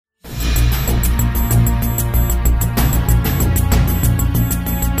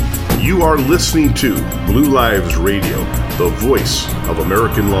You are listening to Blue Lives Radio, the voice of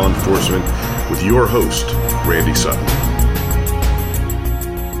American law enforcement, with your host, Randy Sutton.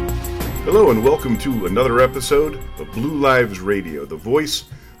 Hello and welcome to another episode of Blue Lives Radio, the voice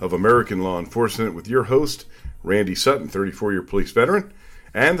of American law enforcement, with your host, Randy Sutton, 34-year police veteran,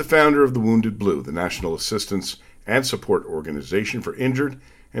 and the founder of the Wounded Blue, the national assistance and support organization for injured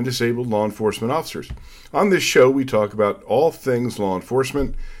and disabled law enforcement officers. On this show, we talk about all things law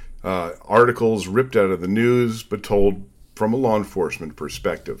enforcement, articles ripped out of the news, but told from a law enforcement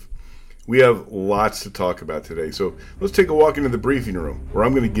perspective. We have lots to talk about today, so let's take a walk into the briefing room, where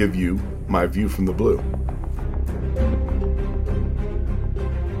I'm going to give you my view from the blue.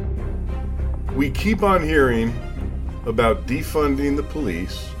 We keep on hearing about defunding the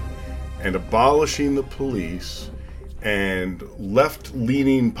police and abolishing the police and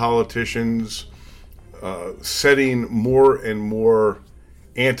left-leaning politicians setting more and more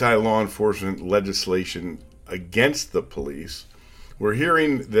anti-law enforcement legislation against the police. We're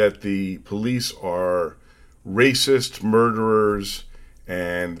hearing that the police are racist murderers,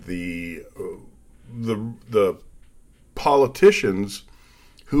 and the politicians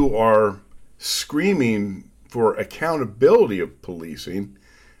who are screaming for accountability of policing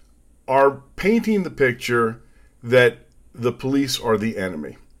are painting the picture that the police are the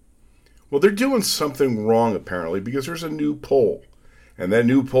enemy. Well, they're doing something wrong, apparently, because there's a new poll. And that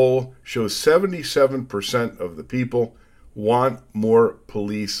new poll shows 77% of the people want more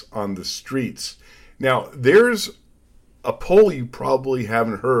police on the streets. Now, there's a poll you probably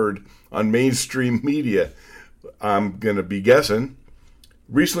haven't heard on mainstream media. I'm going to be guessing.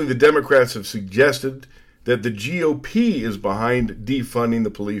 Recently, the Democrats have suggested that the GOP is behind defunding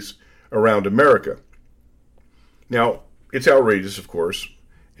the police around America. Now, it's outrageous, of course,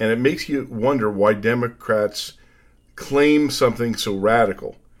 and it makes you wonder why Democrats claim something so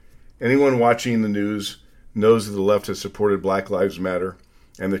radical. Anyone watching the news knows that the left has supported Black Lives Matter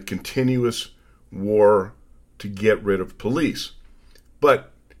and the continuous war to get rid of police.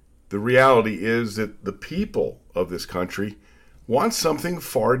 But the reality is that the people of this country want something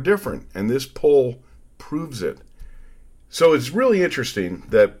far different, and this poll proves it. So it's really interesting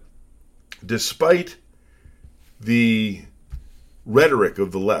that despite the rhetoric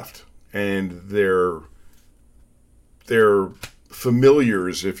of the left and their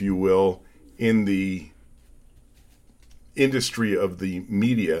familiars, if you will, in the industry of the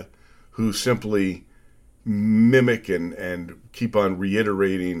media, who simply mimic and keep on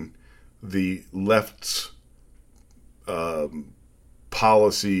reiterating the left's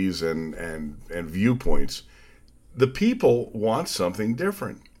policies and viewpoints, the people want something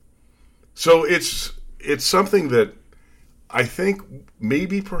different. So it's something that I think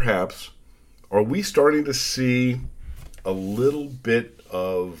maybe perhaps are we starting to see a little bit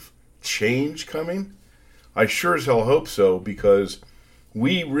of change coming? I sure as hell hope so, because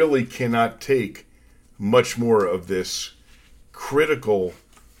we really cannot take much more of this critical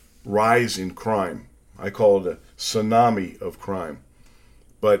rise in crime. I call it a tsunami of crime.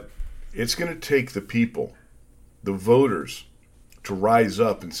 But it's going to take the people, the voters, to rise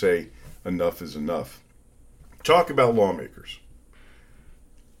up and say, enough is enough. Talk about lawmakers.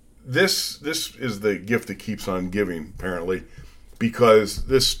 This is the gift that keeps on giving, apparently, because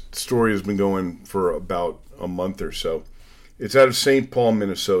this story has been going for about a month or so. It's out of St. Paul,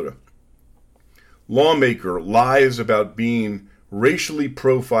 Minnesota. Lawmaker lies about being racially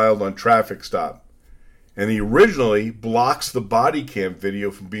profiled on traffic stop. And he originally blocks the body cam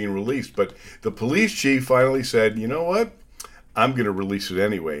video from being released. But the police chief finally said, you know what? I'm going to release it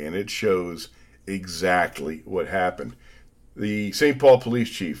anyway. And it shows exactly what happened. The St. Paul police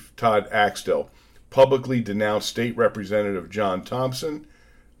chief, Todd Axtell, publicly denounced State Representative John Thompson,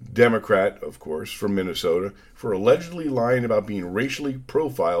 Democrat, of course, from Minnesota, for allegedly lying about being racially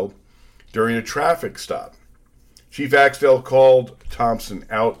profiled during a traffic stop. Chief Axtell called Thompson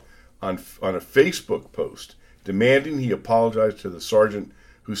out on a Facebook post, demanding he apologize to the sergeant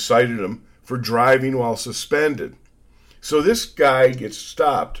who cited him for driving while suspended. So this guy gets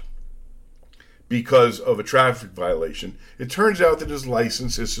stopped because of a traffic violation. It turns out that his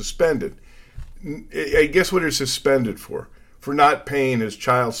license is suspended. I guess what it's suspended for? For not paying his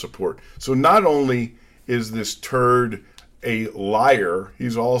child support. So not only is this turd a liar,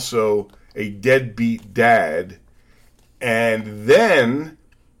 he's also a deadbeat dad. And then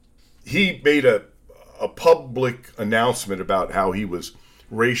he made a public announcement about how he was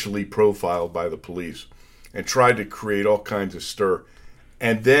racially profiled by the police and tried to create all kinds of stir.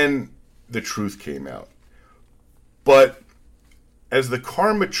 And then the truth came out. But as the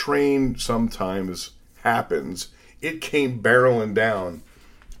karma train sometimes happens, it came barreling down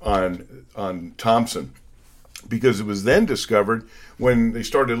on Thompson, because it was then discovered when they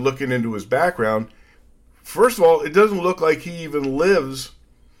started looking into his background. First of all, it doesn't look like he even lives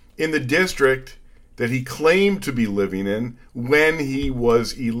in the district that he claimed to be living in when he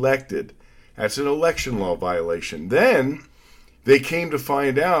was elected. That's an election law violation. Then they came to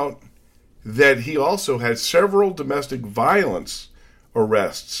find out that he also had several domestic violence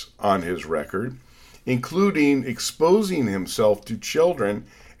arrests on his record, including exposing himself to children.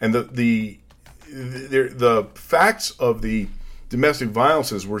 And the facts of the domestic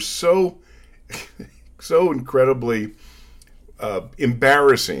violences were so incredibly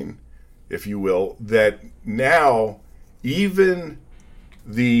embarrassing, if you will, that now even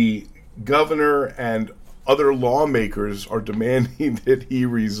the governor and other lawmakers are demanding that he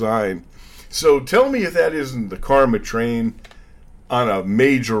resign. So tell me if that isn't the karma train on a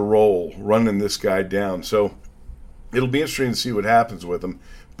major roll running this guy down. So it'll be interesting to see what happens with him.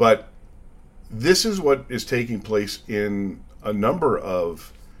 But this is what is taking place in a number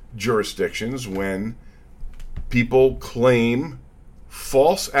of jurisdictions when people claim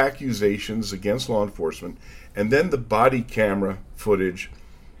false accusations against law enforcement, and then the body camera footage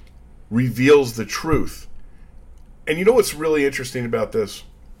reveals the truth. And you know what's really interesting about this?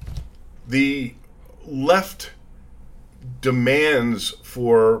 The left demands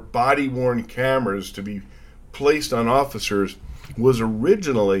for body-worn cameras to be placed on officers was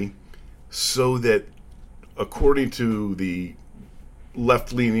originally so that, according to the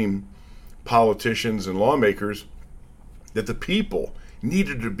left-leaning politicians and lawmakers, that the people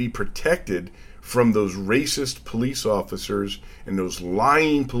needed to be protected from those racist police officers and those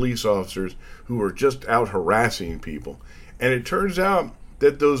lying police officers who are just out harassing people. And it turns out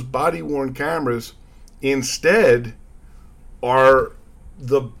that those body-worn cameras instead are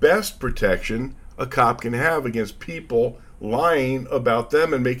the best protection a cop can have against people lying about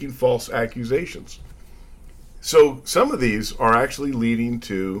them and making false accusations. So some of these are actually leading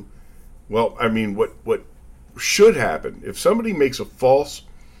to, well, I mean, what should happen if somebody makes a false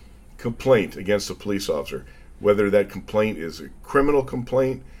complaint against a police officer, whether that complaint is a criminal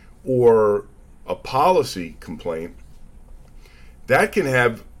complaint or a policy complaint, that can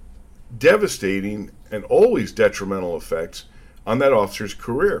have devastating and always detrimental effects on that officer's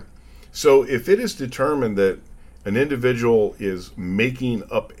career. So if it is determined that an individual is making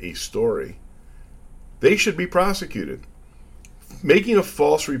up a story, they should be prosecuted. Making a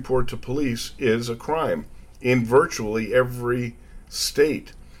false report to police is a crime in virtually every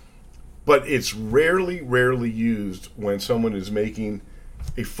state. But it's rarely used when someone is making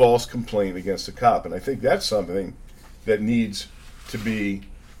a false complaint against a cop. And I think that's something that needs to be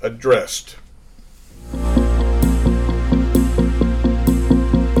addressed.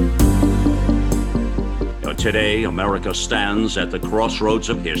 Today, America stands at the crossroads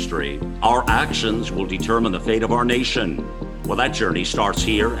of history. Our actions will determine the fate of our nation. Well, that journey starts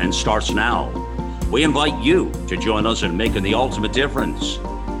here and starts now. We invite you to join us in making the ultimate difference.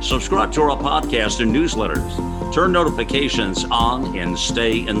 Subscribe to our podcast and newsletters. Turn notifications on and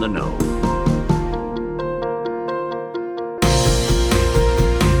stay in the know.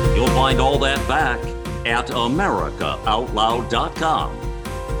 You'll find all that back at AmericaOutloud.com.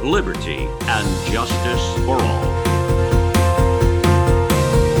 Liberty and justice for all.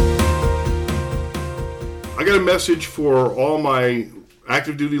 I got a message for all my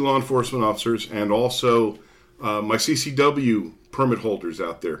active duty law enforcement officers and also my CCW permit holders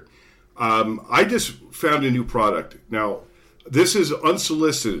out there. I just found a new product. Now, this is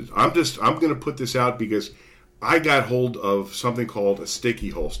unsolicited. I'm going to put this out because I got hold of something called a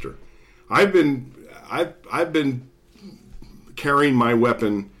sticky holster. I've been carrying my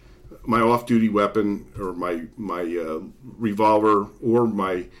weapon, my off-duty weapon, or my revolver or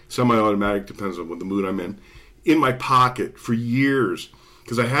my semi-automatic, depends on what the mood I'm in my pocket for years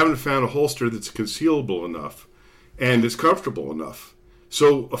because I haven't found a holster that's concealable enough and is comfortable enough.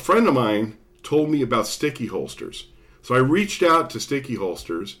 So a friend of mine told me about sticky holsters. So I reached out to Sticky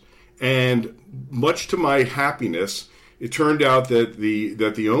Holsters, and much to my happiness, it turned out that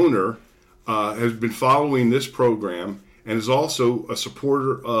the owner has been following this program and is also a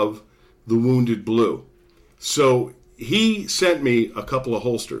supporter of the Wounded Blue. So he sent me a couple of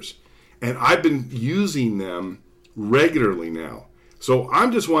holsters, and I've been using them regularly now. So I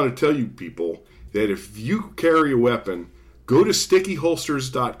just want to tell you people that if you carry a weapon, go to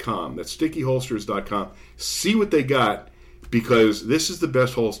stickyholsters.com. That's stickyholsters.com. See what they got, because this is the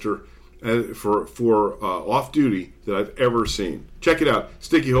best holster for off-duty that I've ever seen. Check it out,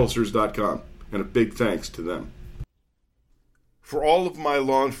 stickyholsters.com, and a big thanks to them. For all of my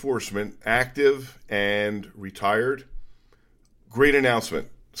law enforcement, active and retired, great announcement.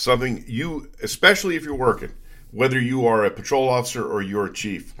 something you, especially if you're working, whether you are a patrol officer or you're a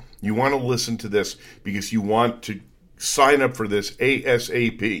chief, you want to listen to this because you want to sign up for this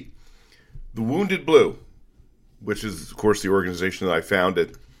ASAP. The Wounded Blue, which is, of course, the organization that I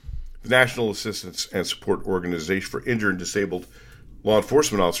founded, the National Assistance and Support Organization for Injured and Disabled Law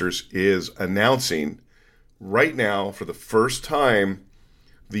Enforcement Officers, is announcing right now for the first time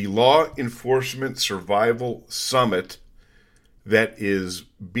the Law Enforcement Survival Summit that is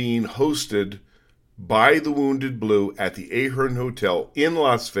being hosted by the Wounded Blue at the Ahern Hotel in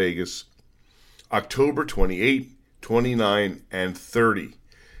Las Vegas, October 28, 29, and 30.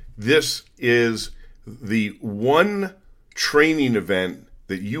 This is the one training event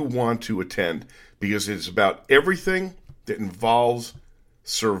that you want to attend because it's about everything that involves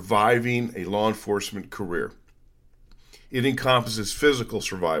surviving a law enforcement career. It encompasses physical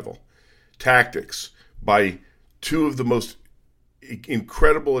survival, tactics by two of the most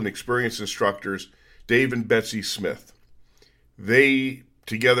incredible and experienced instructors, Dave and Betsy Smith. They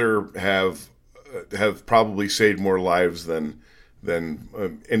together have probably saved more lives than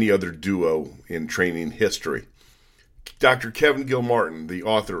any other duo in training history. Dr. Kevin Gilmartin, the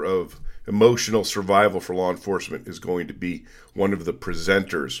author of Emotional Survival for Law Enforcement, is going to be one of the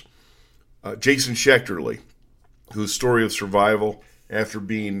presenters. Jason Schechterly, whose story of survival after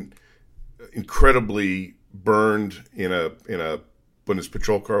being incredibly burned when his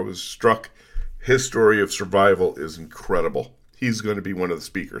patrol car was struck, his story of survival is incredible. He's going to be one of the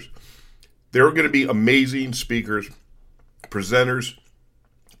speakers. There are going to be amazing speakers, presenters,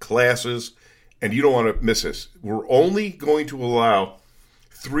 classes, and you don't want to miss this. We're only going to allow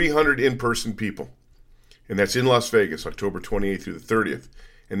 300 in-person people, and that's in Las Vegas, October 28th through the 30th.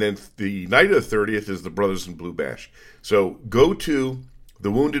 And then the night of the 30th is the Brothers in Blue Bash. So go to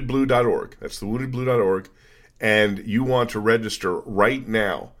thewoundedblue.org. That's thewoundedblue.org, and you want to register right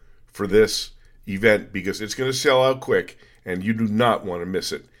now for this event because it's going to sell out quick, and you do not want to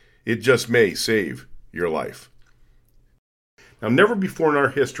miss it. It just may save your life. Now, never before in our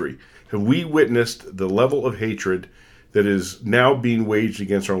history have we witnessed the level of hatred that is now being waged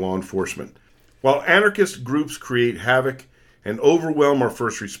against our law enforcement. While anarchist groups create havoc and overwhelm our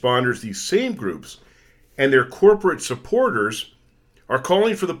first responders, these same groups and their corporate supporters are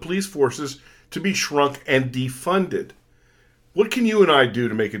calling for the police forces to be shrunk and defunded. What can you and I do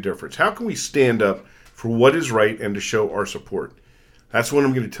to make a difference? How can we stand up for what is right and to show our support? That's what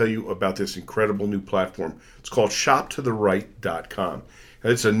I'm going to tell you about this incredible new platform. It's called shoptotheright.com.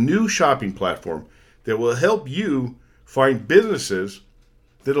 And it's a new shopping platform that will help you find businesses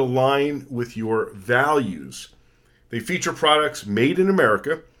that align with your values. They feature products made in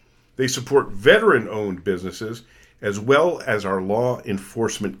America. They support veteran-owned businesses as well as our law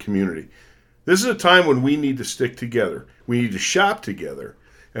enforcement community. This is a time when we need to stick together. We need to shop together,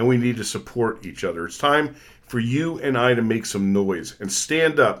 and we need to support each other. It's time for you and I to make some noise and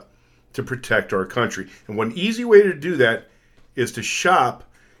stand up to protect our country. And one easy way to do that is to shop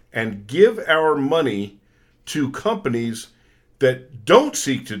and give our money to companies that don't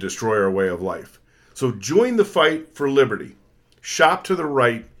seek to destroy our way of life. So join the fight for liberty.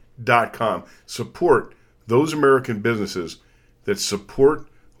 ShopToTheRight.com. Support those American businesses that support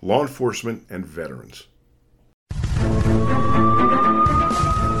law enforcement and veterans.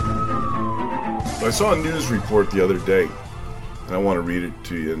 I saw a news report the other day, and I want to read it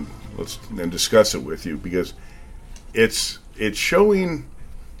to you and discuss it with you because it's showing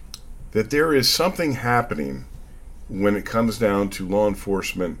that there is something happening when it comes down to law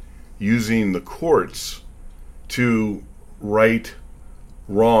enforcement using the courts to right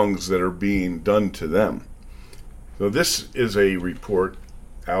wrongs that are being done to them. So this is a report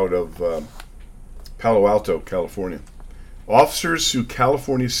out of Palo Alto, California. Officers sue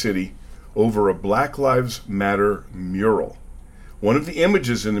California City over a Black Lives Matter mural. One of the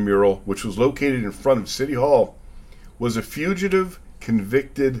images in the mural, which was located in front of City Hall, was a fugitive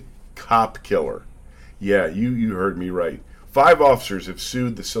convicted cop killer. Yeah, you heard me right. 5 officers have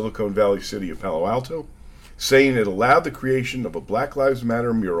sued the Silicon Valley city of Palo Alto, saying it allowed the creation of a Black Lives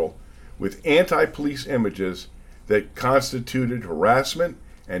Matter mural with anti-police images that constituted harassment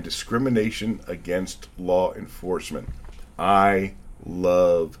and discrimination against law enforcement. I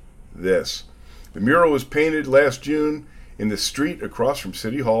love this. The mural was painted last June in the street across from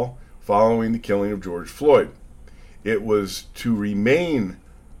City Hall following the killing of George Floyd. It was to remain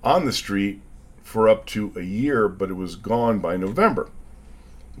on the street for up to a year, but it was gone by November,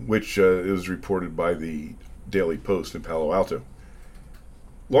 which is reported by the Daily Post in Palo Alto.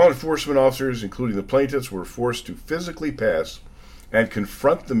 Law enforcement officers, including the plaintiffs, were forced to physically pass and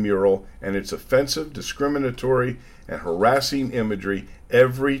confront the mural and its offensive, discriminatory, and harassing imagery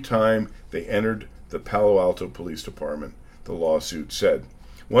every time they entered the Palo Alto Police Department, the lawsuit said.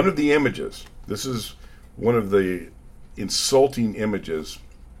 One of the images, this is one of the insulting images,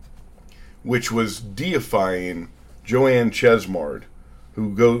 which was deifying Joanne Chesmard,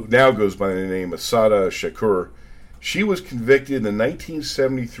 who now goes by the name of Sada Shakur. She was convicted in the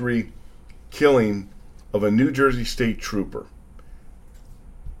 1973 killing of a New Jersey state trooper.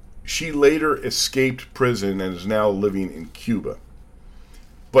 She later escaped prison and is now living in Cuba.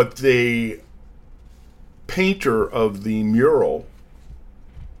 But the painter of the mural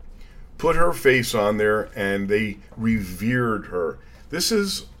put her face on there and they revered her. This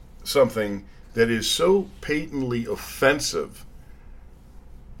is something that is so patently offensive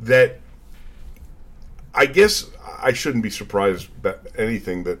that I guess I shouldn't be surprised by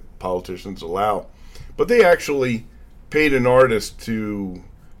anything that politicians allow. But they actually paid an artist to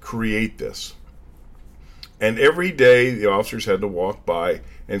create this. And every day the officers had to walk by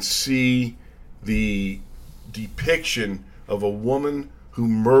and see the depiction of a woman who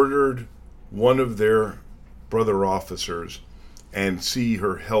murdered one of their brother officers and see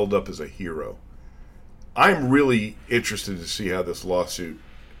her held up as a hero. I'm really interested to see how this lawsuit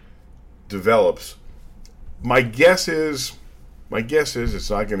develops. My guess is it's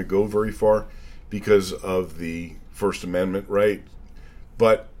not going to go very far because of the First Amendment right.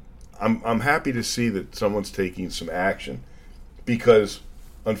 But I'm happy to see that someone's taking some action, because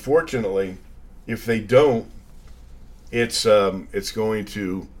unfortunately, if they don't, it's going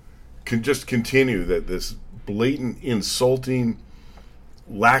to just continue, that this blatant, insulting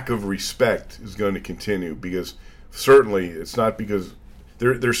lack of respect is going to continue, because certainly it's not because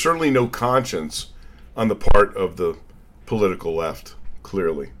there's certainly no conscience on the part of the political left,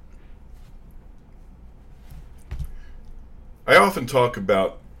 clearly. I often talk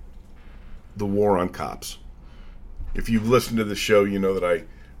about the war on cops. If you've listened to the show, you know that I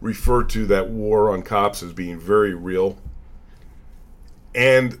refer to that war on cops as being very real.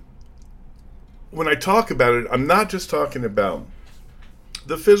 And when I talk about it, I'm not just talking about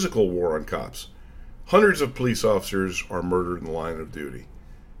the physical war on cops. Hundreds of police officers are murdered in the line of duty.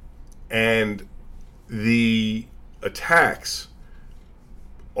 And the attacks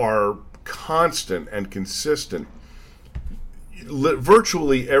are constant and consistent.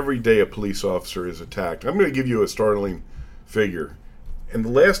 Virtually every day a police officer is attacked. I'm going to give you a startling figure. And the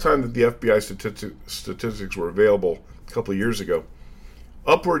last time that the FBI statistics were available, a couple of years ago,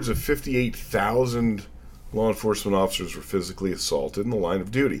 upwards of 58,000 law enforcement officers were physically assaulted in the line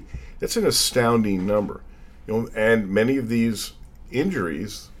of duty. That's an astounding number. And many of these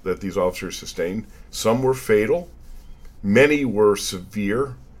injuries that these officers sustained, some were fatal, many were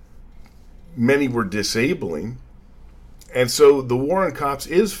severe, many were disabling. And so the war on cops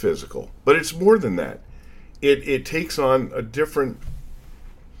is physical, but it's more than that. It takes on a different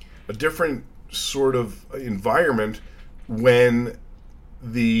sort of environment when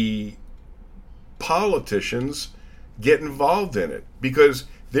the politicians get involved in it, because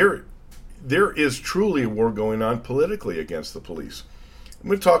there is truly a war going on politically against the police. I'm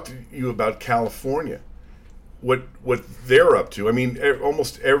going to talk to you about California, what they're up to. I mean,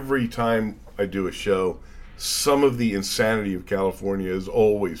 almost every time I do a show, some of the insanity of California is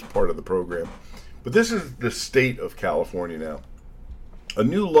always part of the program. But this is the state of California now. A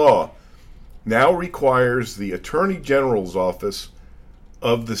new law now requires the Attorney General's office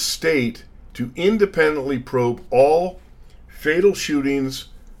of the state to independently probe all fatal shootings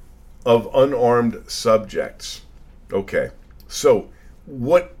of unarmed subjects. Okay, so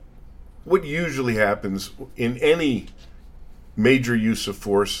what usually happens in any major use of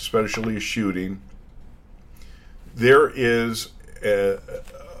force, especially a shooting? There is,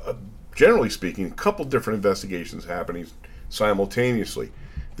 generally speaking, a couple different investigations happening simultaneously.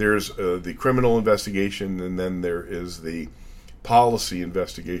 There's the criminal investigation, and then there is the policy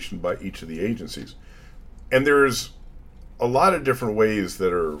investigation by each of the agencies. And there's a lot of different ways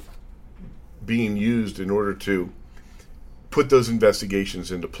that are being used in order to put those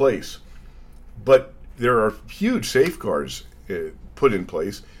investigations into place. But there are huge safeguards put in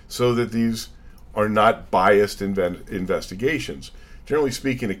place so that these are not biased investigations. Generally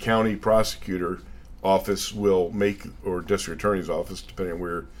speaking, a county prosecutor office will make, or district attorney's office, depending on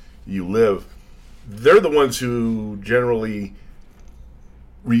where you live, they're the ones who generally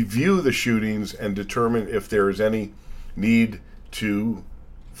review the shootings and determine if there is any need to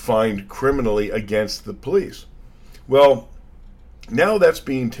find criminally against the police. Well, now that's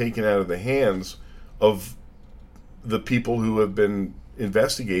being taken out of the hands of the people who have been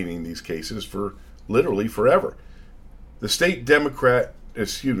investigating these cases for literally forever. The State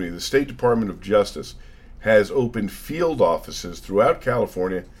Department of Justice has opened field offices throughout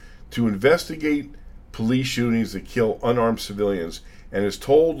California to investigate police shootings that kill unarmed civilians, and has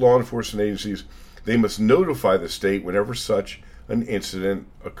told law enforcement agencies they must notify the state whenever such an incident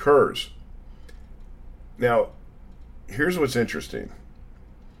occurs. Now, here's what's interesting.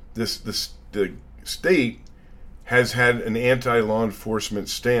 The state has had an anti-law enforcement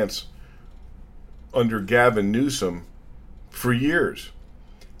stance under Gavin Newsom for years.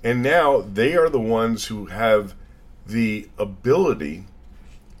 And now they are the ones who have the ability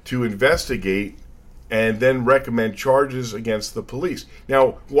to investigate and then recommend charges against the police.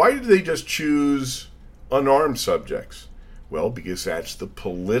 Now, why did they just choose unarmed subjects? Well, because that's the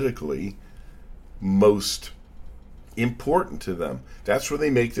politically most important to them. That's where they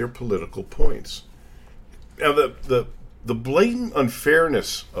make their political points. Now, the blatant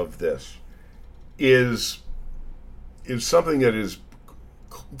unfairness of this is something that is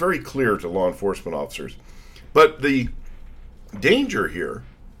very clear to law enforcement officers. But the danger here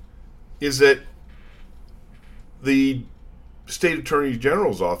is that the state attorney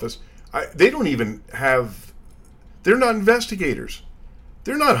general's office, they're not investigators.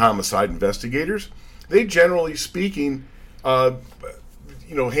 They're not homicide investigators. They, generally speaking, handle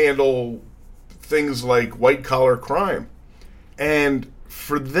things like white-collar crime. And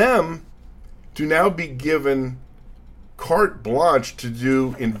for them to now be given carte blanche to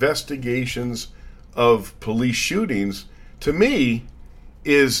do investigations of police shootings, to me,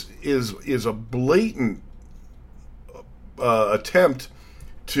 is a blatant attempt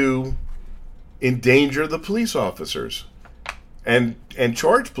to endanger the police officers and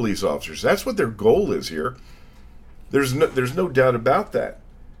charge police officers. That's what their goal is here. There's no doubt about that.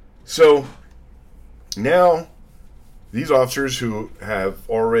 So now these officers who have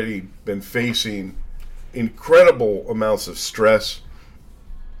already been facing incredible amounts of stress,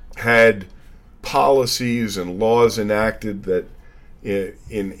 had policies and laws enacted that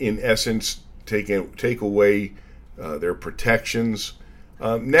in essence take away their protections.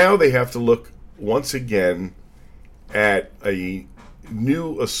 Now they have to look once again at a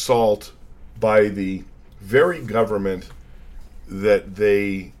new assault by the very government that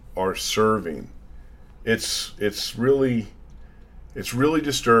they are serving. It's really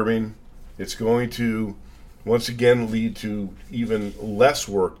disturbing. It's going to once again lead to even less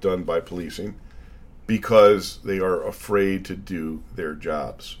work done by policing because they are afraid to do their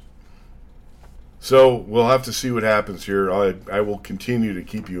jobs. So we'll have to see what happens here. I will continue to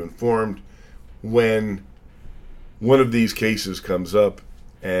keep you informed when one of these cases comes up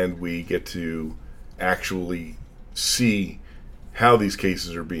and we get to actually see how these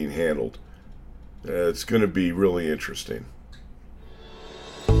cases are being handled. It's going to be really interesting.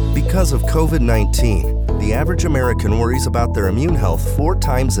 Because of COVID-19, the average American worries about their immune health 4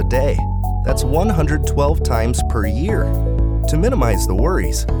 times a day. That's 112 times per year. To minimize the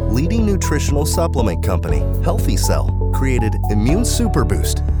worries, leading nutritional supplement company, Healthy Cell, created Immune Super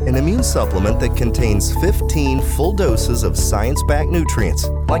Boost, an immune supplement that contains 15 full doses of science-backed nutrients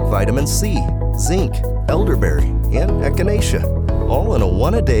like vitamin C, zinc, elderberry, and echinacea, all in a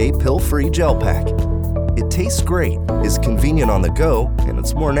 1-a-day pill-free gel pack. It tastes great, is convenient on the go, and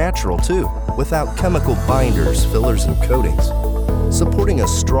it's more natural too, without chemical binders, fillers, and coatings. Supporting a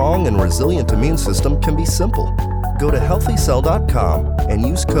strong and resilient immune system can be simple. Go to healthycell.com and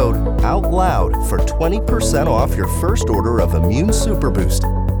use code OUTLOUD for 20% off your first order of Immune Super Boost.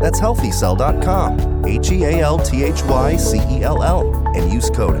 That's healthycell.com, HEALTHYCELL, and use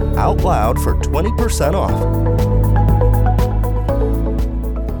code OUTLOUD for 20% off.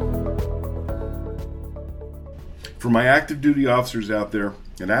 For my active duty officers out there,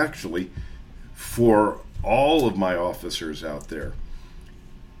 and actually for all of my officers out there,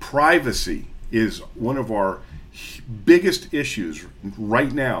 privacy is one of our biggest issues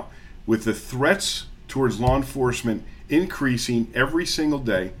right now, with the threats towards law enforcement increasing every single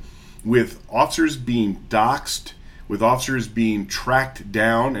day, with officers being doxxed, with officers being tracked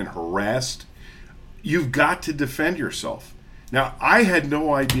down and harassed. You've got to defend yourself. Now, I had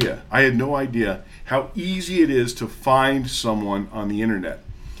no idea how easy it is to find someone on the internet.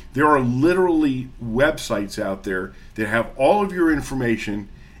 There are literally websites out there that have all of your information,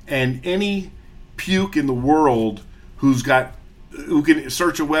 and any puke in the world who can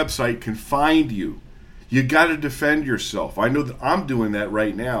search a website can find you. You got to defend yourself. I know that I'm doing that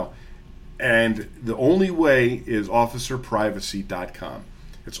right now, and the only way is officerprivacy.com.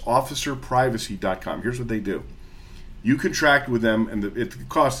 It's officerprivacy.com. Here's what they do. You contract with them, and the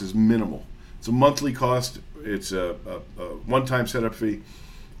cost is minimal. It's a monthly cost. It's a one-time setup fee.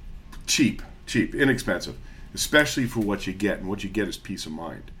 Cheap, inexpensive. especially for what you get, and what you get is peace of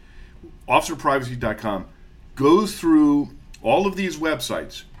mind. OfficerPrivacy.com goes through all of these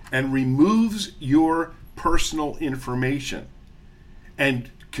websites and removes your personal information and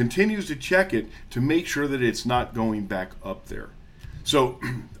continues to check it to make sure that it's not going back up there. So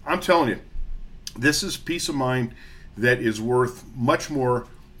I'm telling you, this is peace of mind that is worth much more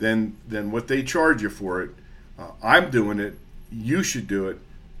than what they charge you for it. I'm doing it. You should do it.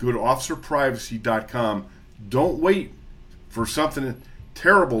 Go to OfficerPrivacy.com. Don't wait for something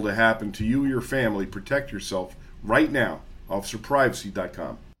terrible to happen to you or your family. Protect yourself right now.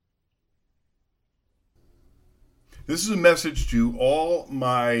 OfficerPrivacy.com. This is a message to all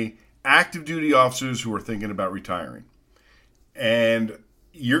my active duty officers who are thinking about retiring. And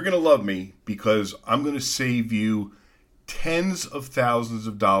you're going to love me because I'm going to save you tens of thousands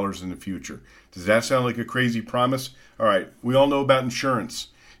of dollars in the future. Does that sound like a crazy promise? All right, we all know about insurance.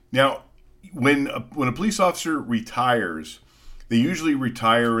 Now, when a police officer retires, they usually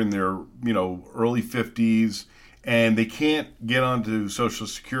retire in their early 50s, and they can't get onto Social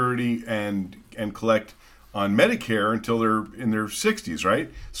Security and collect on Medicare until they're in their 60s, right?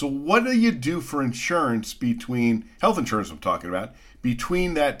 So what do you do for insurance between, health insurance I'm talking about,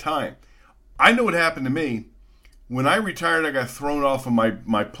 between that time? I know what happened to me. When I retired, I got thrown off of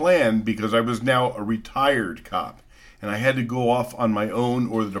my plan because I was now a retired cop. And I had to go off on my own,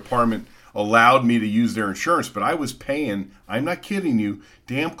 or the department allowed me to use their insurance. But I was paying, I'm not kidding you,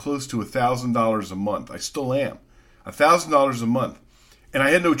 damn close to $1,000 a month. I still am. $1,000 a month. And I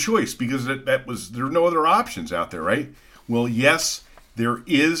had no choice because there were no other options out there, right? Well, yes, there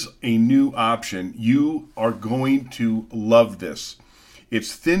is a new option. You are going to love this.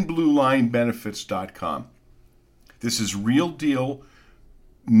 It's thinbluelinebenefits.com. This is real deal,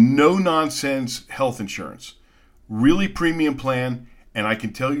 no nonsense health insurance. Really premium plan, and I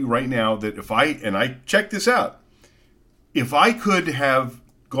can tell you right now that I check this out, if I could have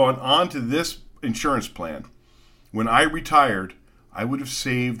gone on to this insurance plan when I retired, I would have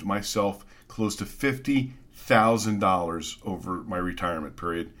saved myself close to $50,000 over my retirement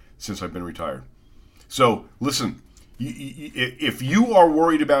period since I've been retired. So listen, if you are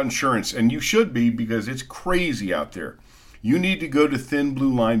worried about insurance, and you should be because it's crazy out there, you need to go to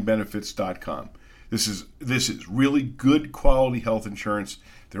thinbluelinebenefits.com. This is really good quality health insurance.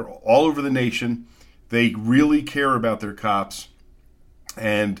 They're all over the nation. They really care about their cops,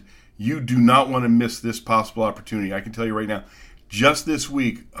 and you do not want to miss this possible opportunity. I can tell you right now, just this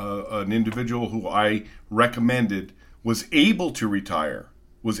week, an individual who I recommended was able to retire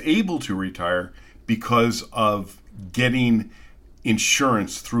because of getting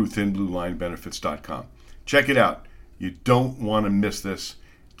insurance through thinbluelinebenefits.com. Check it out. You don't want to miss this.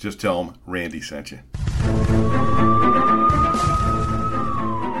 Just tell them Randy sent you.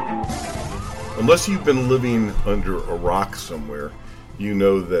 Unless you've been living under a rock somewhere, you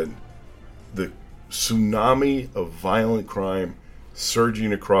know that the tsunami of violent crime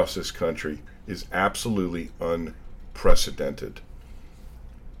surging across this country is absolutely unprecedented.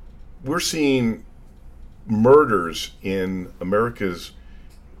 We're seeing murders in America's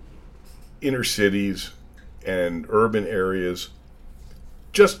inner cities and urban areas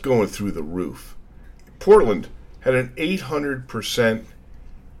just going through the roof. Portland had an 800%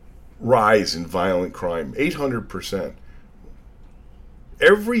 rise in violent crime. 800%.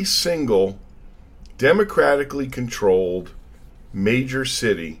 Every single democratically controlled major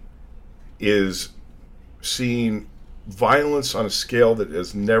city is seeing violence on a scale that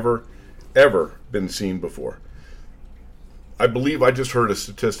has never, ever been seen before. I believe I just heard a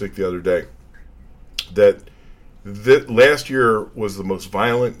statistic the other day that last year was the most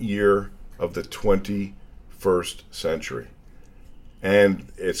violent year of the 21st century.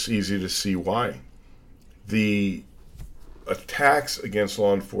 And it's easy to see why. The attacks against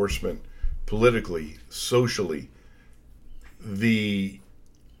law enforcement, politically, socially, the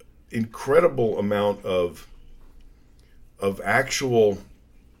incredible amount of actual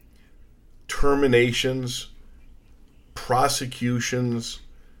terminations, prosecutions,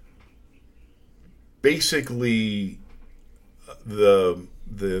 basically the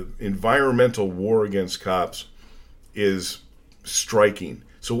environmental war against cops is striking.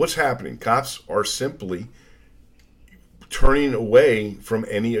 So what's happening? Cops are simply turning away from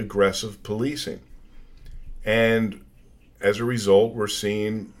any aggressive policing. And as a result, we're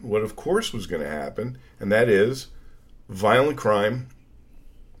seeing what of course was going to happen, and that is violent crime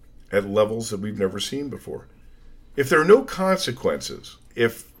at levels that we've never seen before. If there are no consequences,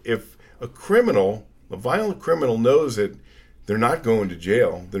 if a violent criminal knows that they're not going to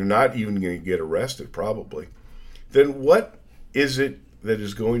jail, they're not even going to get arrested probably, then what is it that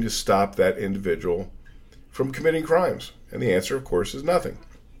is going to stop that individual from committing crimes? And the answer, of course, is nothing.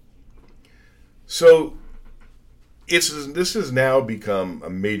 So this has now become a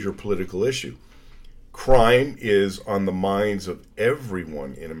major political issue. Crime is on the minds of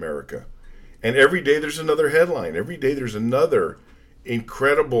everyone in America. And every day there's another headline. Every day there's another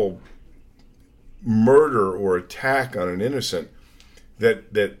incredible murder or attack on an innocent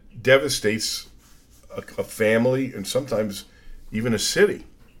that devastates a family and sometimes even a city.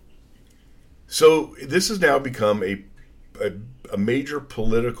 So this has now become a major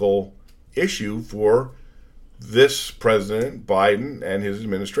political issue for this President Biden and his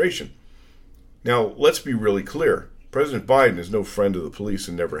administration. Now, let's be really clear. President Biden is no friend of the police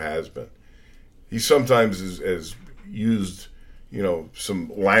and never has been. He sometimes has used,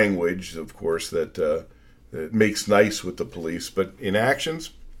 some language, of course, that makes nice with the police, but in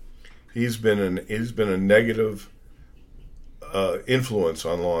actions, he's been a negative influence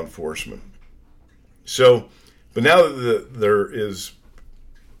on law enforcement. So, but now that there is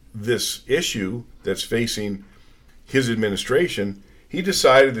this issue that's facing his administration, he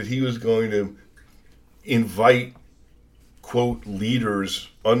decided that he was going to invite, quote, leaders,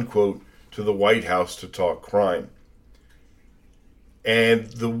 unquote, to the White House to talk crime. And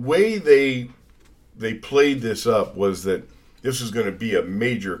the way they played this up was that this was going to be a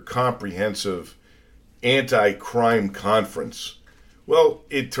major, comprehensive anti-crime conference. Well,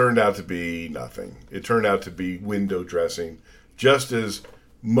 it turned out to be nothing. It turned out to be window dressing, just as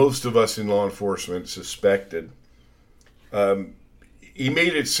most of us in law enforcement suspected. He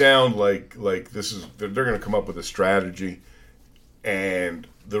made it sound like they're going to come up with a strategy, and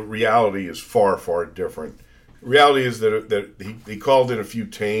the reality is far, far different. The reality is that he called in a few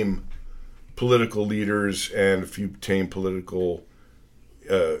tame political leaders and a few tame political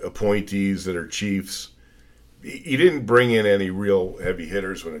appointees that are chiefs. He didn't bring in any real heavy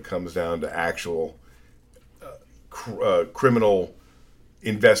hitters when it comes down to actual criminal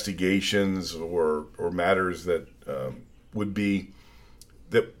investigations or matters that would be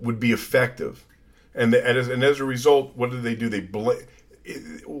effective. And as a result, what did they do?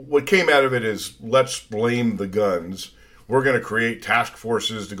 What came out of it is, let's blame the guns. We're going to create task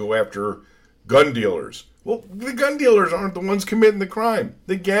forces to go after gun dealers. Well, the gun dealers aren't the ones committing the crime.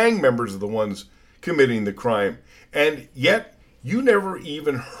 The gang members are the ones committing the crime. And yet, you never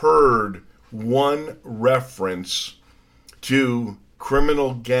even heard one reference to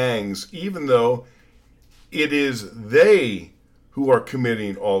criminal gangs, even though it is they who are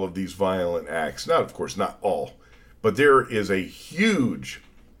committing all of these violent acts. Now, of course, not all, but there is a huge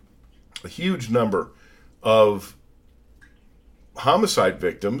number of homicide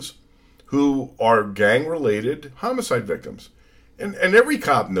victims who are gang-related homicide victims. And every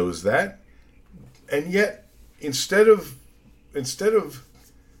cop knows that. And yet, instead of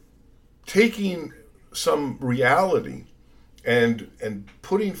taking some reality and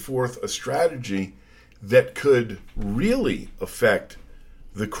putting forth a strategy that could really affect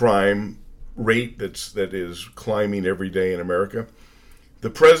the crime rate that is climbing every day in America, the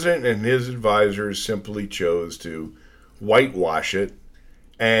president and his advisors simply chose to whitewash it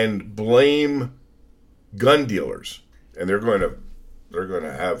and blame gun dealers. And they're going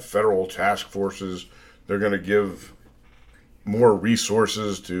to have federal task forces. They're going to give more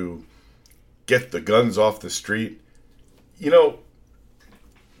resources to get the guns off the street.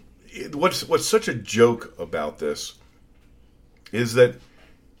 What's such a joke about this is that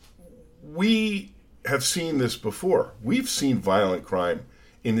we have seen this before. We've seen violent crime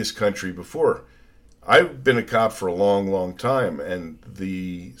in this country before. I've been a cop for a long, long time, and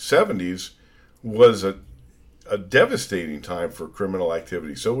the 70s was a devastating time for criminal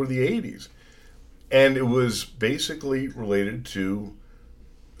activity. So were the 80s. And it was basically related to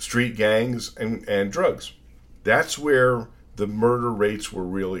street gangs and drugs. That's where the murder rates were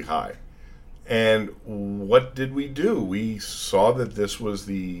really high. And what did we do? We saw that this was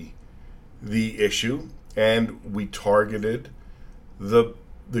the issue, and we targeted the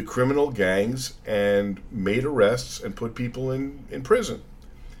criminal gangs and made arrests and put people in prison.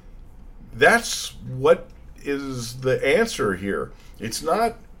 That's what is the answer here. It's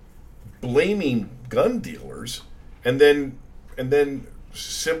not blaming gun dealers and then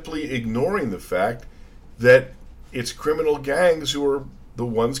simply ignoring the fact that it's criminal gangs who are the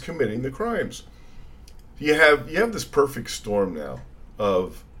ones committing the crimes. You have this perfect storm now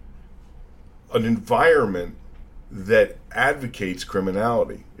of an environment that advocates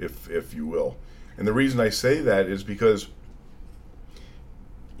criminality, if you will. And the reason I say that is because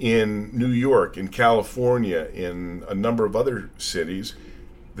in New York, in California, in a number of other cities,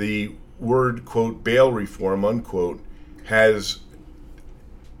 the word, quote, bail reform, unquote, has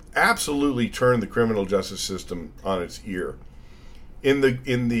absolutely turned the criminal justice system on its ear. In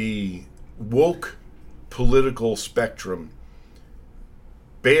the woke political spectrum,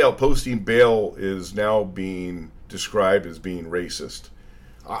 posting bail is now being described as being racist.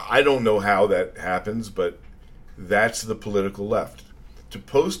 I don't know how that happens, but that's the political left. To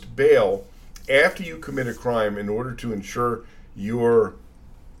post bail after you commit a crime in order to ensure your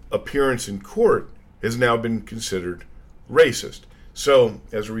appearance in court has now been considered racist. So,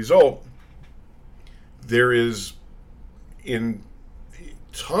 as a result, there is, in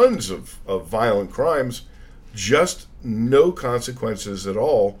tons of violent crimes, just no consequences at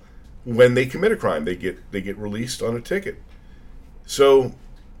all when they commit a crime. They get released on a ticket. So,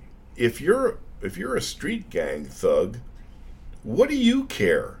 if you're a street gang thug, what do you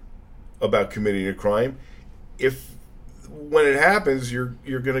care about committing a crime if when it happens you're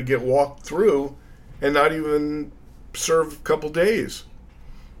going to get walked through and not even serve a couple days?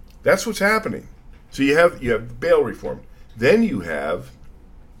 That's what's happening. So you have bail reform. Then you have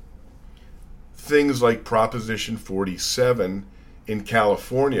things like Proposition 47 in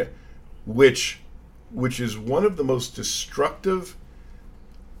California, which is one of the most destructive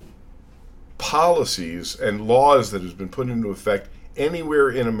policies and laws that has been put into effect anywhere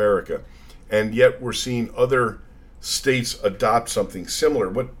in America. And yet we're seeing other states adopt something similar.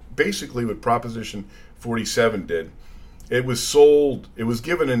 What Proposition 47 did, it was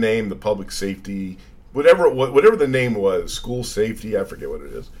given a name, the public safety, whatever the name was, school safety, I forget what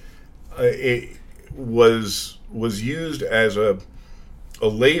it is. It was used as a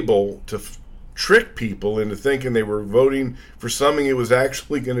label to trick people into thinking they were voting for something that was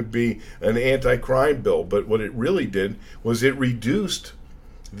actually going to be an anti-crime bill. But what it really did was it reduced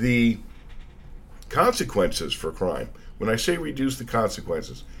the consequences for crime. When I say reduce the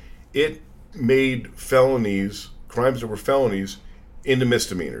consequences, it made crimes that were felonies, into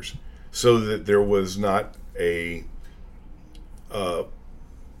misdemeanors, so that there was not a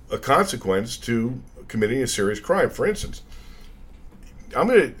consequence to committing a serious crime. For instance,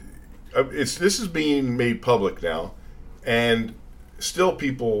 this is being made public now, and still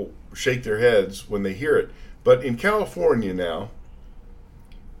people shake their heads when they hear it. But in California now,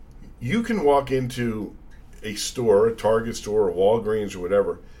 you can walk into a store, a Target store, a Walgreens, or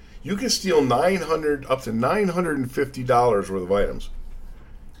whatever. You can steal up to $950 worth of items,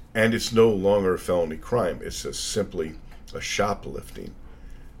 and it's no longer a felony crime. It's just simply a shoplifting.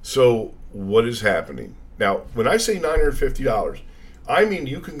 So what is happening? Now, when I say $950, I mean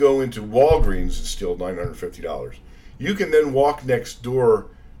you can go into Walgreens and steal $950. You can then walk next door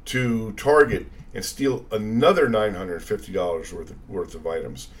to Target and steal another $950 worth of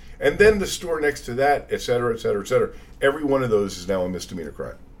items. And then the store next to that, et cetera, et cetera, et cetera. Every one of those is now a misdemeanor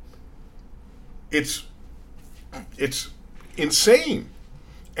crime. It's insane.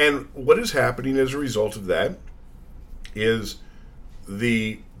 And what is happening as a result of that is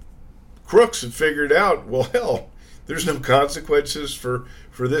the crooks have figured out, well, hell, there's no consequences for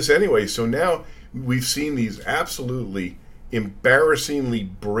this anyway. So now we've seen these absolutely embarrassingly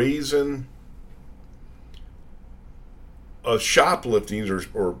brazen shopliftings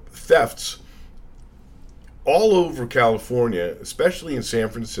or thefts all over California, especially in San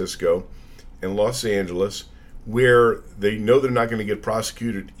Francisco and Los Angeles, where they know they're not going to get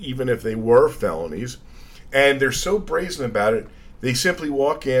prosecuted even if they were felonies. And they're so brazen about it, they simply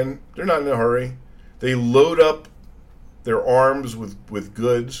walk in, they're not in a hurry, they load up their arms with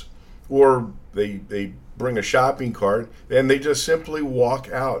goods, or they bring a shopping cart, and they just simply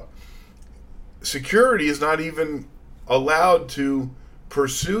walk out. Security is not even allowed to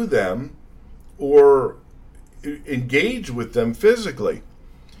pursue them or engage with them physically.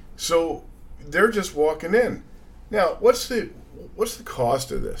 So they're just walking in. Now, what's the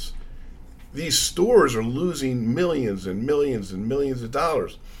cost of this? These stores are losing millions and millions and millions of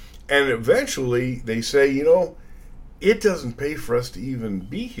dollars. And eventually they say, it doesn't pay for us to even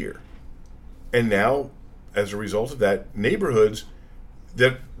be here. And now, as a result of that, neighborhoods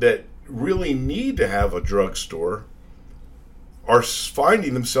that really need to have a drugstore are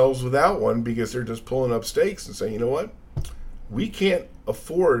finding themselves without one because they're just pulling up stakes and saying, you know what? We can't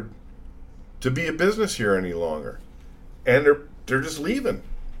afford to be a business here any longer. And they're just leaving.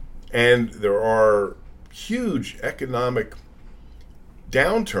 And there are huge economic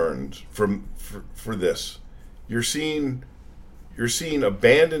downturns for this. You're seeing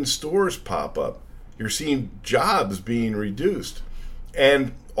abandoned stores pop up. You're seeing jobs being reduced.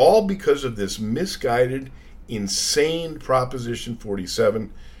 And all because of this misguided, insane Proposition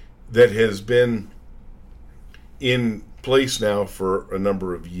 47 that has been in place now for a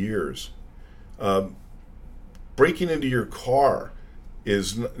number of years. Breaking into your car,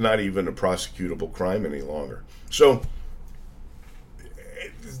 is not even a prosecutable crime any longer. So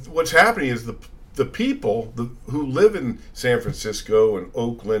what's happening is the people who live in San Francisco and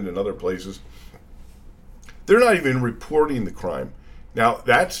Oakland and other places, they're not even reporting the crime. Now,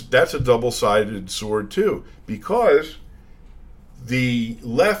 that's a double-sided sword, too, because the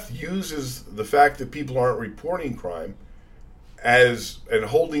left uses the fact that people aren't reporting crime and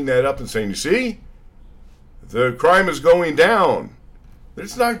holding that up and saying, you see, the crime is going down.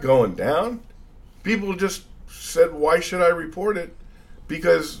 It's not going down. People just said, why should I report it?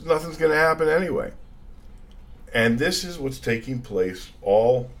 Because nothing's going to happen anyway. And this is what's taking place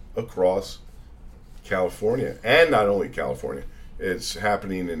all across California, and not only California. It's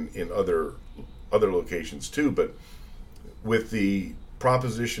happening in other locations too, but with the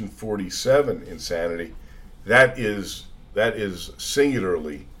Proposition 47 insanity, that is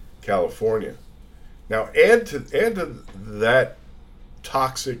singularly California. Now add to that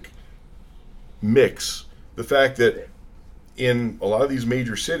toxic mix the fact that in a lot of these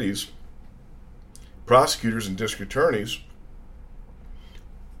major cities, prosecutors and district attorneys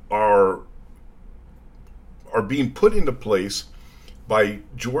are being put into place by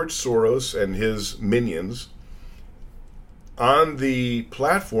George Soros and his minions on the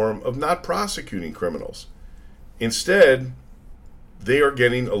platform of not prosecuting criminals. Instead, they are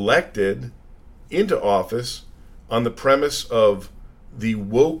getting elected into office on the premise of the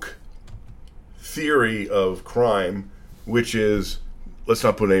woke theory of crime, which is, let's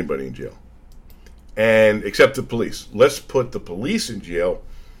not put anybody in jail. And except the police. Let's put the police in jail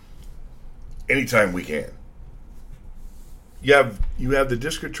anytime we can. You have the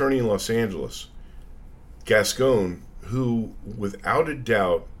district attorney in Los Angeles, Gascon, who without a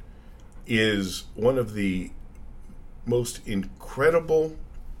doubt is one of the most incredible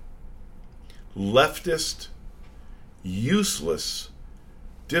leftist, useless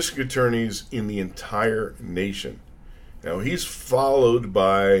district attorneys in the entire nation. Now he's followed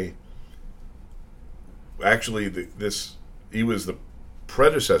by, actually, he was the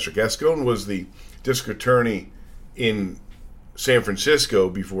predecessor. Gascon was the district attorney in San Francisco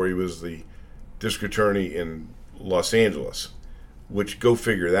before he was the district attorney in Los Angeles, which, go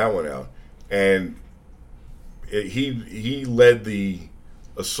figure that one out. And he led the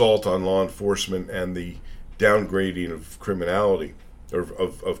assault on law enforcement and the downgrading of criminality, or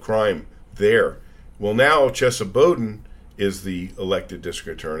of crime there. Well, now Chesa Boudin is the elected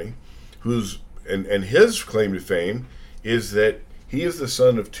district attorney, and his claim to fame is that he is the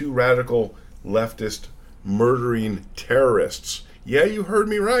son of two radical leftist murdering terrorists. Yeah, you heard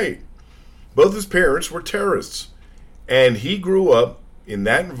me right. Both his parents were terrorists. And he grew up in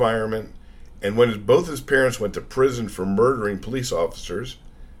that environment, and when both his parents went to prison for murdering police officers,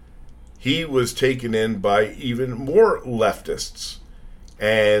 he was taken in by even more leftists.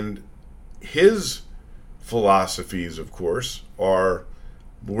 And his philosophies, of course, are,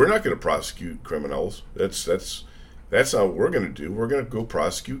 we're not going to prosecute criminals. That's not what we're going to do. We're going to go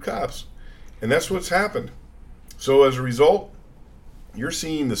prosecute cops. And that's what's happened. So as a result, you're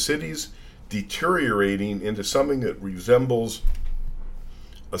seeing the cities deteriorating into something that resembles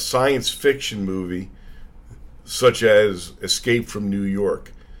a science fiction movie, such as Escape from New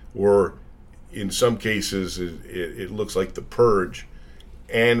York, or in some cases it looks like The Purge.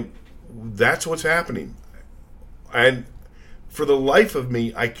 And that's what's happening. And for the life of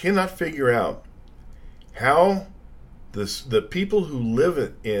me, I cannot figure out how the people who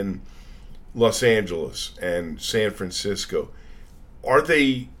live in Los Angeles and San Francisco, are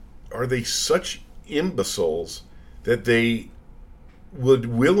they such imbeciles that they would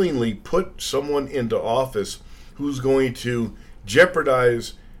willingly put someone into office who's going to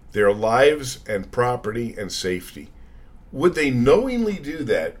jeopardize their lives and property and safety? Would they knowingly do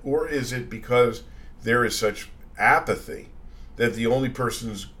that, or is it because there is such apathy that the only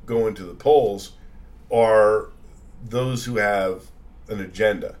persons going to the polls are those who have an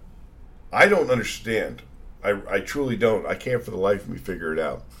agenda? I don't understand. I truly don't. I can't for the life of me figure it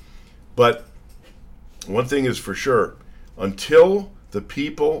out. But one thing is for sure, until the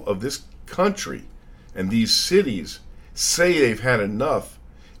people of this country and these cities say they've had enough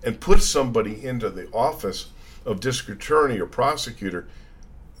and put somebody into the office of district attorney or prosecutor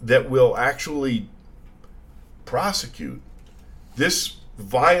that will actually prosecute, this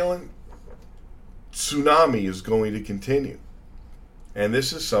violent tsunami is going to continue. And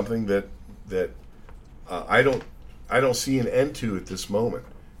this is something that I don't see an end to at this moment.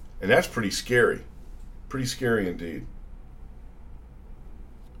 And that's pretty scary. Pretty scary indeed.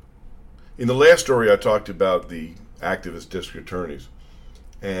 In the last story, I talked about the activist district attorneys.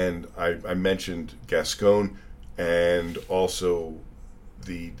 And I mentioned Gascon and also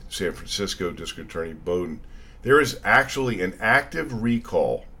the San Francisco District Attorney Bowden, there is actually an active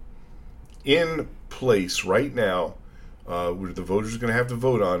recall in place right now where the voters are going to have to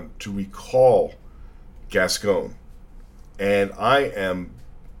vote on to recall Gascon. And I am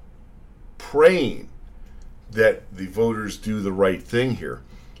praying that the voters do the right thing here,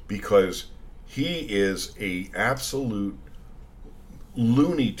 because he is a absolute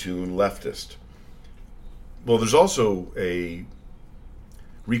Looney Tune leftist. Well, there's also a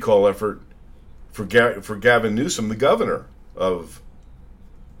recall effort for Gavin Newsom, the governor of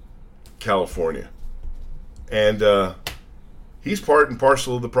California. And he's part and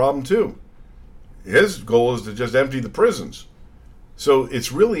parcel of the problem, too. His goal is to just empty the prisons. So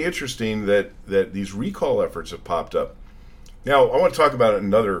it's really interesting that these recall efforts have popped up. Now, I want to talk about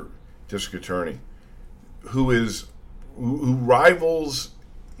another district attorney who rivals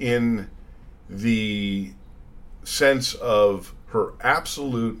in the sense of her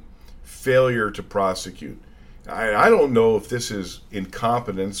absolute failure to prosecute. I don't know if this is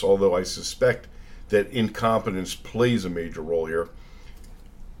incompetence, although I suspect that incompetence plays a major role here,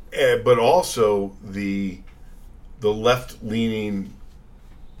 but also the left-leaning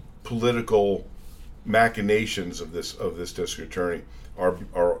political machinations of this district attorney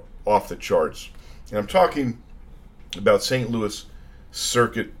are off the charts. And I'm talking about St. Louis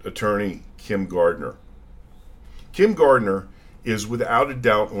Circuit Attorney Kim Gardner. Kim Gardner is without a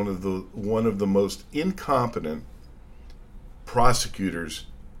doubt one of the most incompetent prosecutors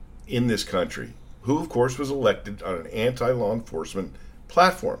in this country, who of course was elected on an anti-law enforcement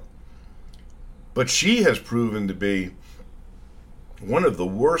platform. But she has proven to be one of the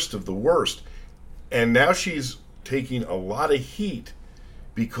worst of the worst. And now she's taking a lot of heat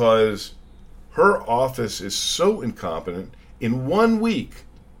because her office is so incompetent. In 1 week,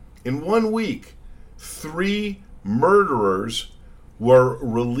 3 murderers were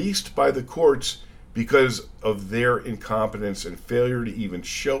released by the courts because of their incompetence and failure to even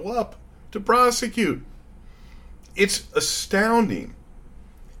show up to prosecute. It's astounding.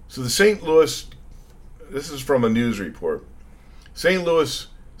 So the St. Louis, this is from a news report, St. Louis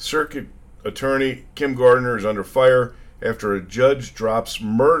Circuit Attorney Kim Gardner is under fire after a judge drops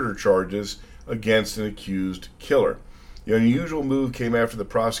murder charges against an accused killer. The unusual move came after the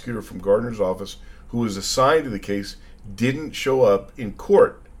prosecutor from Gardner's office, who was assigned to the case, didn't show up in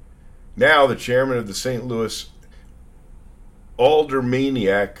court. Now the chairman of the St. Louis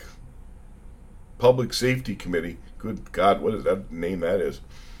Aldermaniac Public Safety Committee, good God, what is that name that is,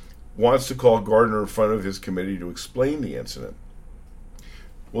 wants to call Gardner in front of his committee to explain the incident.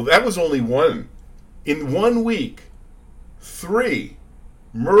 Well, that was only one. In 1 week, 3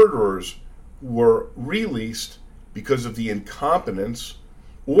 murderers were released because of the incompetence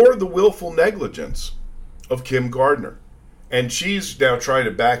or the willful negligence of Kim Gardner. And she's now trying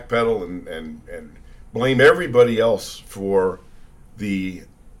to backpedal and blame everybody else for the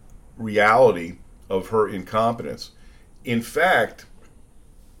reality of her incompetence. In fact,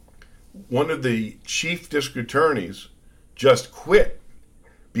 one of the chief district attorneys just quit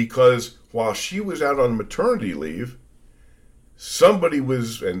because while she was out on maternity leave, somebody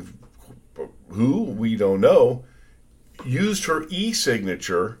was, and who, we don't know, used her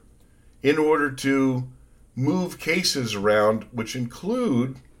e-signature in order to move cases around, which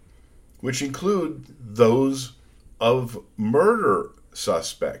include those of murder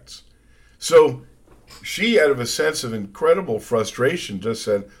suspects. So she, out of a sense of incredible frustration, just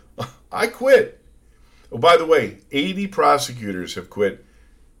said, I quit. Oh, by the way, 80 prosecutors have quit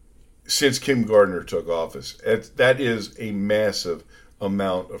since Kim Gardner took office. That is a massive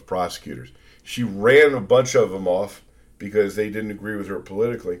amount of prosecutors. She ran a bunch of them off because they didn't agree with her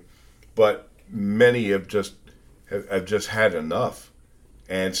politically, but many have just had enough.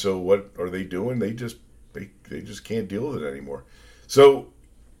 And so what are they doing? They just can't deal with it anymore. So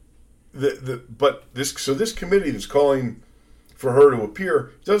this committee that's calling for her to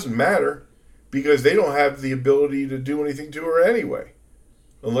appear doesn't matter because they don't have the ability to do anything to her anyway,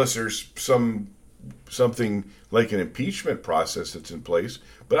 unless there's something like an impeachment process that's in place.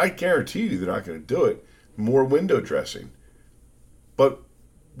 But I guarantee you they're not going to do it. More window dressing. But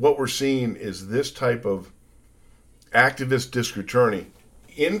what we're seeing is this type of activist district attorney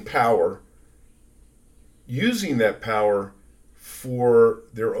in power, using that power for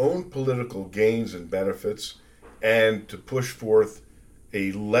their own political gains and benefits, and to push forth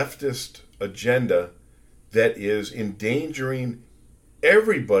a leftist agenda that is endangering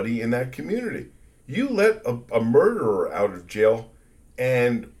everybody in that community. You let a murderer out of jail,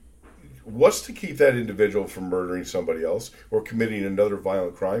 and what's to keep that individual from murdering somebody else or committing another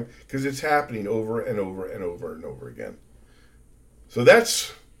violent crime? Because it's happening over and over and over and over again. So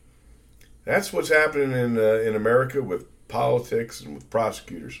that's what's happening in America with politics and with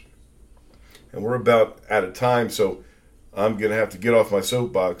prosecutors. And we're about out of time, so I'm going to have to get off my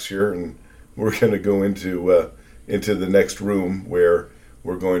soapbox here, and we're going to go into the next room where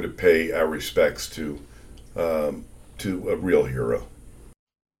we're going to pay our respects to a real hero.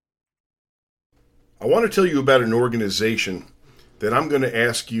 I want to tell you about an organization that I'm going to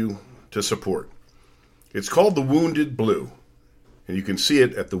ask you to support. It's called The Wounded Blue, and you can see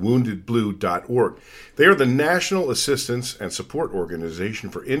it at thewoundedblue.org. They are the National Assistance and Support Organization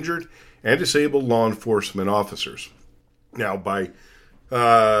for Injured and Disabled Law Enforcement Officers. Now, I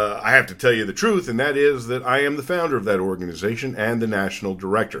have to tell you the truth, and that is that I am the founder of that organization and the national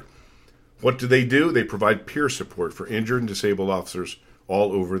director. What do? They provide peer support for injured and disabled officers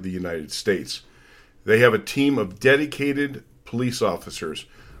all over the United States. They have a team of dedicated police officers,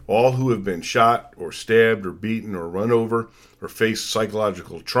 all who have been shot or stabbed or beaten or run over or faced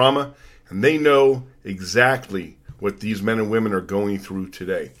psychological trauma, and they know exactly what these men and women are going through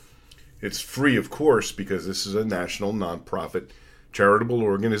today. It's free, of course, because this is a national nonprofit charitable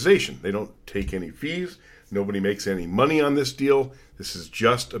organization. They don't take any fees. Nobody makes any money on this deal. This is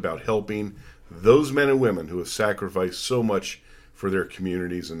just about helping those men and women who have sacrificed so much for their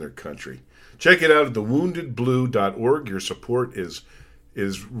communities and their country. Check it out at thewoundedblue.org. Your support is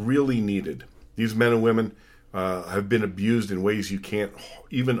really needed. These men and women have been abused in ways you can't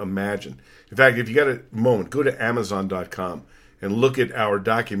even imagine. In fact, if you got a moment, go to Amazon.com and look at our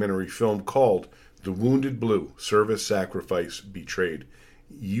documentary film called The Wounded Blue, Service, Sacrifice, Betrayed.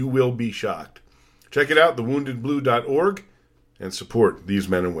 You will be shocked. Check it out, thewoundedblue.org, and support these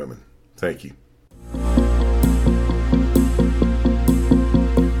men and women. Thank you.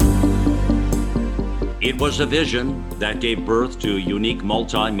 It was a vision that gave birth to a unique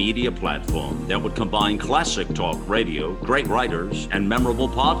multimedia platform that would combine classic talk radio, great writers, and memorable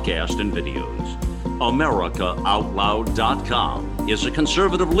podcasts and videos. AmericaOutloud.com is a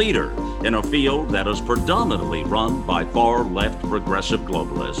conservative leader in a field that is predominantly run by far-left progressive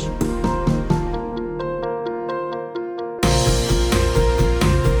globalists.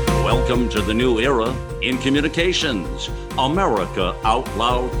 Welcome to the new era in communications, America Out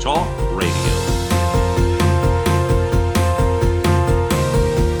Loud Talk Radio.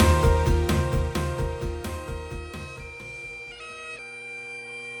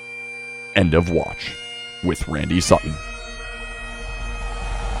 End of Watch with Randy Sutton.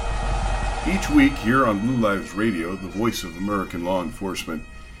 Each week here on Blue Lives Radio, the voice of American law enforcement,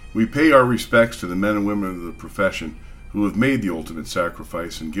 we pay our respects to the men and women of the profession who have made the ultimate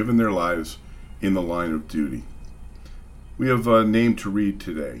sacrifice and given their lives in the line of duty. We have a name to read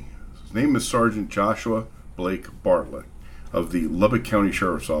today. His name is Sergeant Joshua Blake Bartlett of the Lubbock County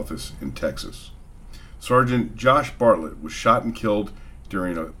Sheriff's Office in Texas. Sergeant Josh Bartlett was shot and killed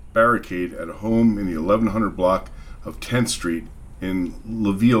during a barricade at a home in the 1100 block of 10th Street in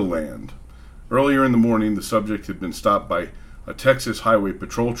LaVille Land. Earlier in the morning, the subject had been stopped by a Texas Highway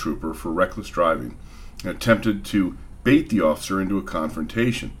Patrol trooper for reckless driving and attempted to bait the officer into a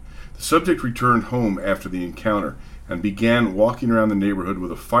confrontation. The subject returned home after the encounter and began walking around the neighborhood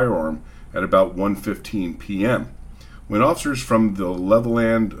with a firearm at about 1:15 p.m. When officers from the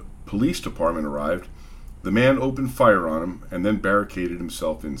Levelland Police Department arrived, the man opened fire on him and then barricaded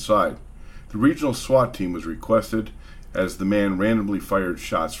himself inside. The regional SWAT team was requested as the man randomly fired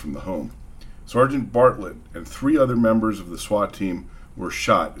shots from the home. Sergeant Bartlett and 3 other members of the SWAT team were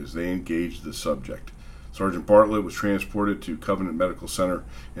shot as they engaged the subject. Sergeant Bartlett was transported to Covenant Medical Center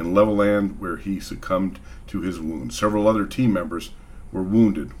in Levelland, where he succumbed to his wounds. Several other team members were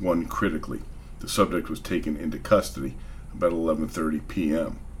wounded, one critically. The subject was taken into custody about 11:30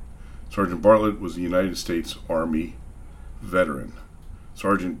 p.m. Sergeant Bartlett was a United States Army veteran.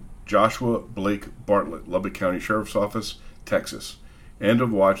 Sergeant Joshua Blake Bartlett, Lubbock County Sheriff's Office, Texas. End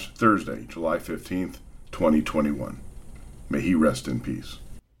of watch Thursday, July 15th, 2021. May he rest in peace.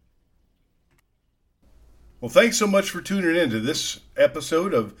 Well, thanks so much for tuning in to this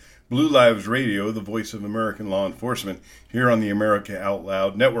episode of Blue Lives Radio, the voice of American law enforcement, here on the America Out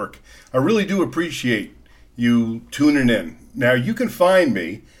Loud Network. I really do appreciate you tuning in. Now, you can find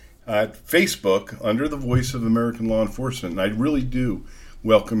me at Facebook under the voice of American law enforcement, and I really do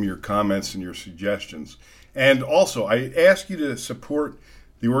welcome your comments and your suggestions. And also, I ask you to support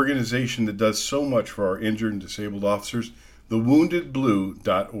the organization that does so much for our injured and disabled officers,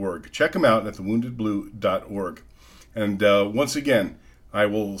 thewoundedblue.org. Check them out at thewoundedblue.org. And once again, I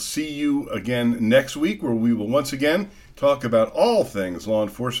will see you again next week, where we will once again talk about all things law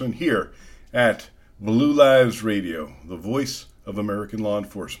enforcement here at Blue Lives Radio, the voice of American law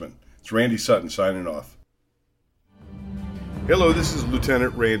enforcement. It's Randy Sutton signing off. Hello, this is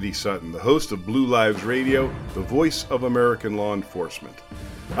Lieutenant Randy Sutton, the host of Blue Lives Radio, the voice of American law enforcement.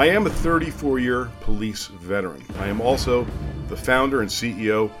 I am a 34-year police veteran. I am also the founder and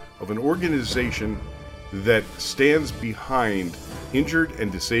CEO of an organization that stands behind injured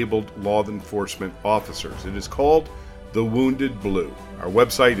and disabled law enforcement officers. It is called The Wounded Blue. Our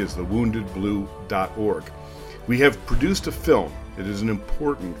website is thewoundedblue.org. We have produced a film. It is an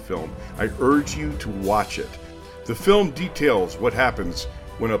important film. I urge you to watch it. The film details what happens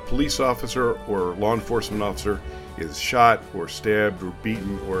when a police officer or law enforcement officer is shot or stabbed or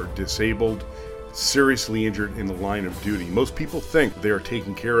beaten or disabled, seriously injured in the line of duty. Most people think they are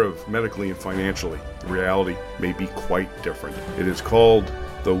taken care of medically and financially. The reality may be quite different. It is called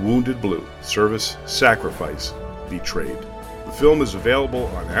The Wounded Blue: Service, Sacrifice, Betrayed. The film is available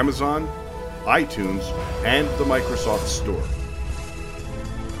on Amazon, iTunes, and the Microsoft Store.